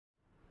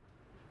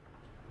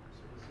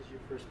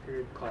first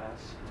period class.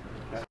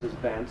 This is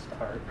advanced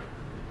art.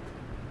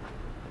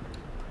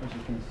 As you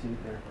can see,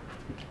 they're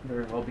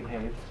very well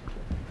behaved.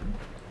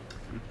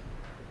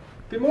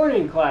 Good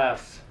morning,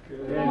 class.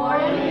 Good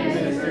morning,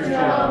 Mr.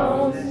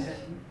 Jones.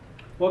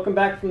 Welcome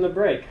back from the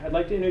break. I'd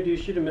like to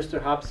introduce you to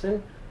Mr.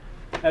 Hobson.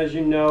 As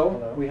you know,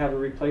 Hello. we have a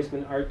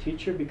replacement art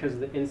teacher because of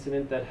the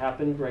incident that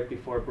happened right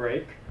before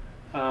break.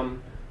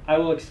 I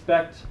will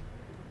expect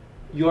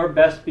your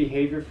best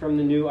behavior from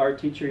the new art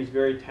teacher. He's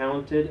very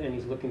talented and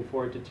he's looking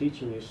forward to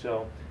teaching you.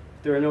 So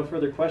if there are no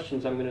further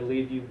questions, I'm going to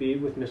leave you be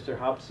with Mr.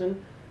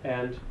 Hobson,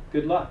 and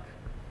good luck.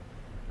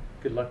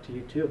 Good luck to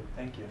you too.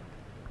 Thank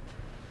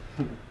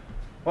you.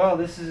 Well,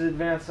 this is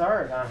advanced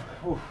art. I'm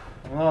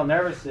a little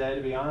nervous today,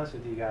 to be honest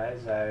with you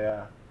guys.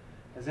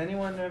 Has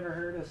anyone ever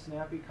heard of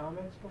Snappy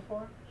Comics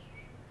before?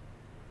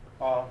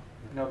 Oh,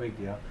 no big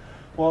deal.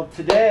 Well,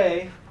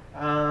 today,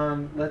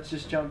 let's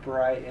just jump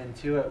right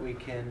into it. We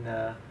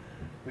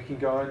can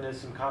go into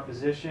some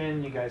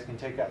composition. You guys can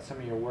take out some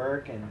of your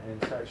work and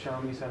start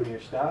showing me some of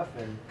your stuff,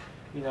 and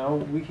you know,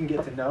 we can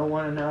get to know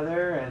one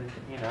another, and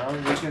you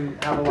know, we can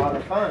have a lot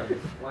of fun.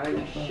 Why don't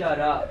you shut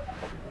up?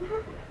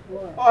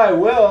 Oh, I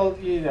will,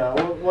 you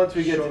know, once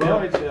we get to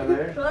know each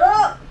other. Shut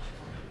up!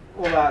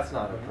 Well, that's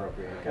not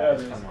appropriate,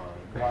 guys. Come on.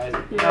 Why is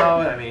it? No,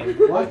 I mean,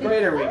 what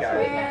grade are we,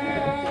 guys?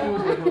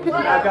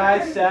 Now,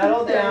 guys,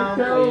 settle down,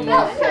 please.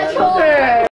 Settle down.